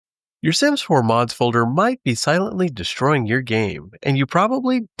Your Sims 4 mods folder might be silently destroying your game, and you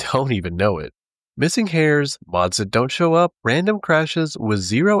probably don't even know it. Missing hairs, mods that don't show up, random crashes with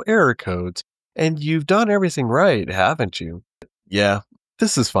zero error codes, and you've done everything right, haven't you? Yeah,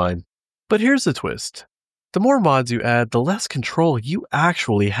 this is fine. But here's the twist. The more mods you add, the less control you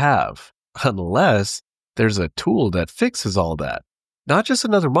actually have. Unless there's a tool that fixes all that. Not just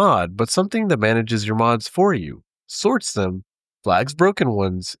another mod, but something that manages your mods for you, sorts them, flags broken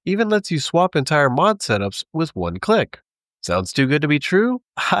ones, even lets you swap entire mod setups with one click. Sounds too good to be true?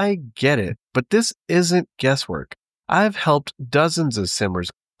 I get it, but this isn't guesswork. I've helped dozens of simmers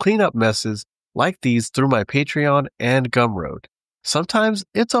clean up messes like these through my Patreon and Gumroad. Sometimes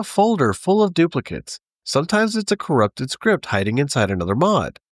it's a folder full of duplicates. Sometimes it's a corrupted script hiding inside another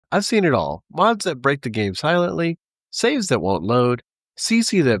mod. I've seen it all. Mods that break the game silently, saves that won't load,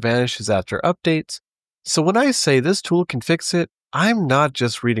 CC that vanishes after updates. So when I say this tool can fix it, I'm not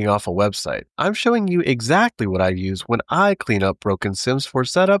just reading off a website. I'm showing you exactly what I use when I clean up broken Sims 4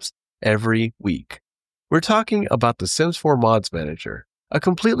 setups every week. We're talking about the Sims 4 Mods Manager, a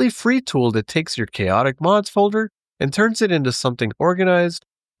completely free tool that takes your chaotic mods folder and turns it into something organized,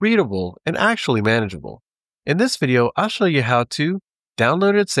 readable, and actually manageable. In this video, I'll show you how to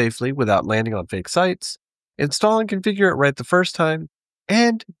download it safely without landing on fake sites, install and configure it right the first time,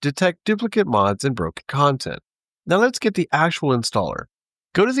 and detect duplicate mods and broken content. Now let's get the actual installer.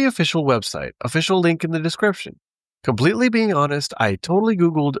 Go to the official website, official link in the description. Completely being honest, I totally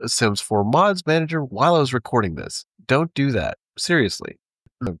Googled Sims 4 Mods Manager while I was recording this. Don't do that. Seriously.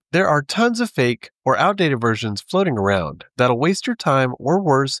 There are tons of fake or outdated versions floating around that'll waste your time or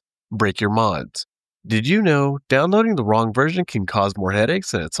worse, break your mods. Did you know downloading the wrong version can cause more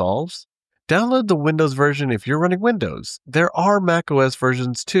headaches than it solves? Download the Windows version if you're running Windows. There are macOS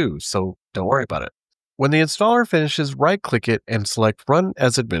versions too, so don't worry about it. When the installer finishes, right-click it and select Run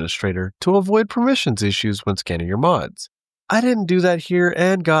as Administrator to avoid permissions issues when scanning your mods. I didn't do that here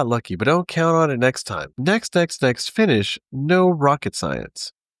and got lucky, but don't count on it next time. Next, finish, no rocket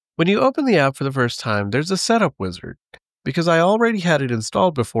science. When you open the app for the first time, there's a setup wizard. Because I already had it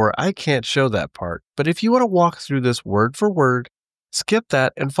installed before, I can't show that part. But if you want to walk through this word for word, skip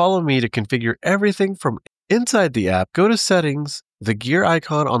that and follow me to configure everything from inside the app. Go to Settings, the gear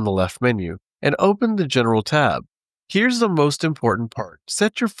icon on the left menu, and open the General tab. Here's the most important part.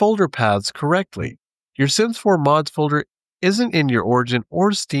 Set your folder paths correctly. Your Sims 4 mods folder isn't in your Origin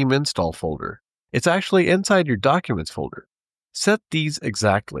or Steam install folder. It's actually inside your Documents folder. Set these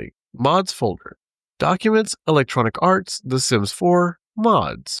exactly. Mods folder. Documents, Electronic Arts, The Sims 4,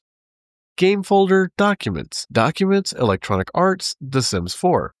 Mods. Game folder, Documents. Documents, Electronic Arts, The Sims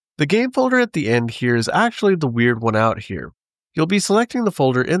 4. The game folder at the end here is actually the weird one out here. You'll be selecting the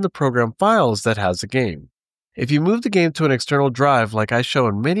folder in the program files that has the game. If you move the game to an external drive like I show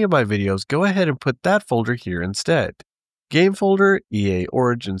in many of my videos, go ahead and put that folder here instead. Game folder, EA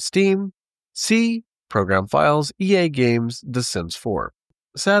Origin Steam. C, Program Files, EA Games, The Sims 4.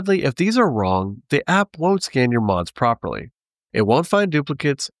 Sadly, if these are wrong, the app won't scan your mods properly. It won't find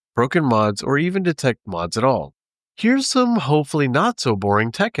duplicates, broken mods, or even detect mods at all. Here's some hopefully not so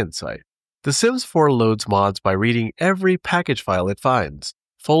boring tech insight. The Sims 4 loads mods by reading every package file it finds,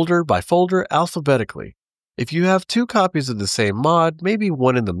 folder by folder alphabetically. If you have two copies of the same mod, maybe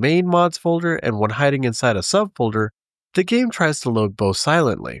one in the main mods folder and one hiding inside a subfolder, the game tries to load both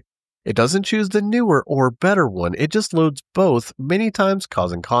silently. It doesn't choose the newer or better one, it just loads both, many times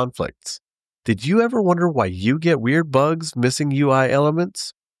causing conflicts. Did you ever wonder why you get weird bugs, missing UI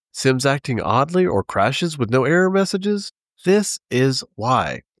elements? Sims acting oddly or crashes with no error messages? This is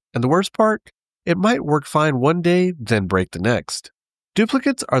why. And the worst part? It might work fine one day, then break the next.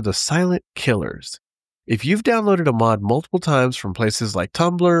 Duplicates are the silent killers. If you've downloaded a mod multiple times from places like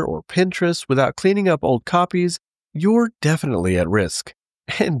Tumblr or Pinterest without cleaning up old copies, you're definitely at risk.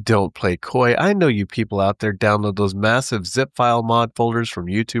 And don't play coy, I know you people out there download those massive zip file mod folders from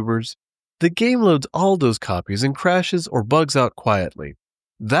YouTubers. The game loads all those copies and crashes or bugs out quietly.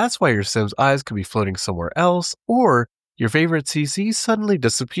 That's why your Sim's eyes could be floating somewhere else, or your favorite CC suddenly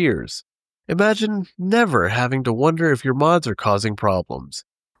disappears. Imagine never having to wonder if your mods are causing problems.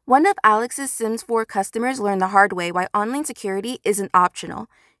 One of Alex's Sims 4 customers learned the hard way why online security isn't optional.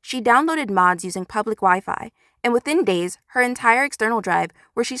 She downloaded mods using public Wi-Fi, and within days, her entire external drive,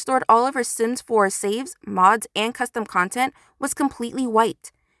 where she stored all of her Sims 4 saves, mods, and custom content, was completely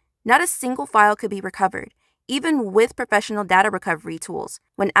wiped. Not a single file could be recovered, even with professional data recovery tools.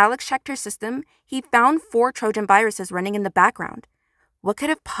 When Alex checked her system, he found 4 Trojan viruses running in the background. What could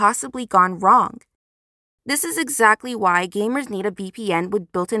have possibly gone wrong? This is exactly why gamers need a VPN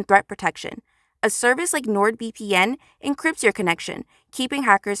with built-in threat protection. A service like NordVPN encrypts your connection, keeping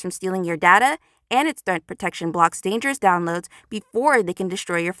hackers from stealing your data, and its threat protection blocks dangerous downloads before they can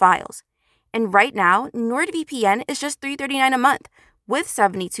destroy your files. And right now, NordVPN is just $3.39 a month, with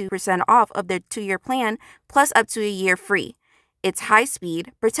 72% off of their 2-year plan, plus up to a year free. It's high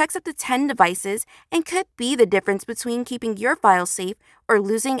speed, protects up to 10 devices, and could be the difference between keeping your files safe or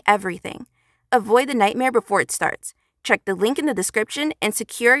losing everything. Avoid the nightmare before it starts. Check the link in the description and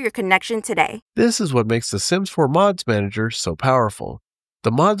secure your connection today. This is what makes the Sims 4 Mods Manager so powerful.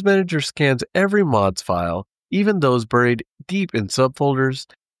 The Mods Manager scans every mods file, even those buried deep in subfolders.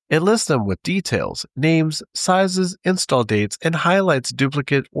 It lists them with details, names, sizes, install dates, and highlights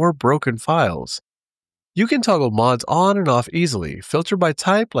duplicate or broken files. You can toggle mods on and off easily, filter by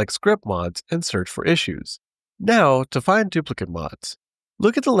type like script mods, and search for issues. Now, to find duplicate mods.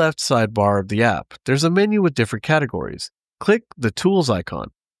 Look at the left sidebar of the app. There's a menu with different categories. Click the Tools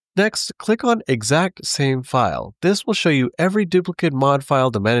icon. Next, click on Exact Same File. This will show you every duplicate mod file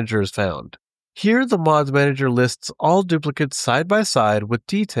the manager has found. Here, the Mods Manager lists all duplicates side by side with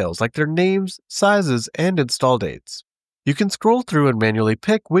details like their names, sizes, and install dates. You can scroll through and manually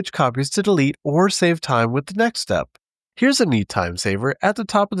pick which copies to delete or save time with the next step. Here's a neat time saver. At the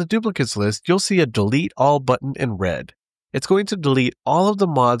top of the duplicates list, you'll see a Delete All button in red. It's going to delete all of the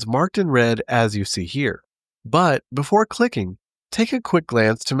mods marked in red as you see here. But before clicking, take a quick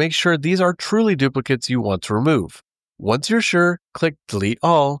glance to make sure these are truly duplicates you want to remove. Once you're sure, click Delete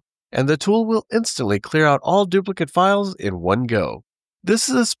All, and the tool will instantly clear out all duplicate files in one go. This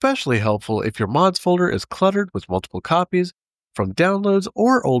is especially helpful if your mods folder is cluttered with multiple copies from downloads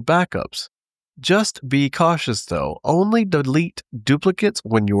or old backups. Just be cautious though, only delete duplicates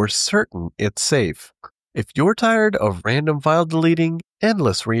when you're certain it's safe. If you're tired of random file deleting,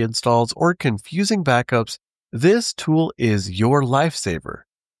 endless reinstalls, or confusing backups, this tool is your lifesaver.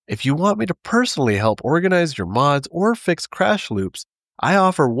 If you want me to personally help organize your mods or fix crash loops, I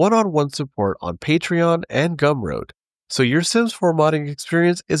offer one-on-one support on Patreon and Gumroad, so your Sims 4 modding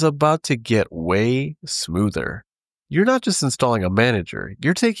experience is about to get way smoother. You're not just installing a manager,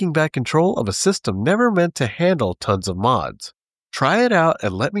 you're taking back control of a system never meant to handle tons of mods. Try it out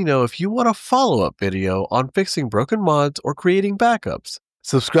and let me know if you want a follow-up video on fixing broken mods or creating backups.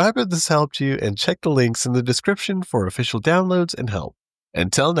 Subscribe if this helped you and check the links in the description for official downloads and help.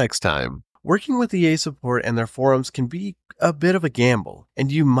 Until next time, working with EA support and their forums can be a bit of a gamble,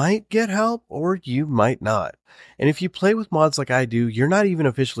 and you might get help or you might not. And if you play with mods like I do, you're not even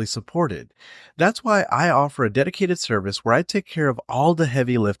officially supported. That's why I offer a dedicated service where I take care of all the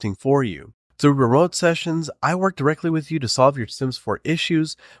heavy lifting for you. Through remote sessions, I work directly with you to solve your Sims 4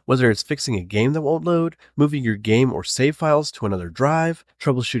 issues, whether it's fixing a game that won't load, moving your game or save files to another drive,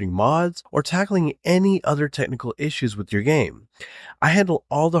 troubleshooting mods, or tackling any other technical issues with your game. I handle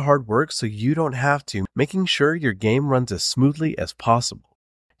all the hard work so you don't have to, making sure your game runs as smoothly as possible.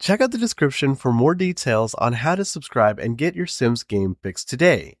 Check out the description for more details on how to subscribe and get your Sims game fixed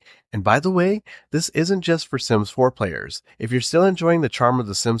today. And by the way, this isn't just for Sims 4 players. If you're still enjoying the charm of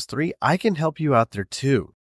The Sims 3, I can help you out there too.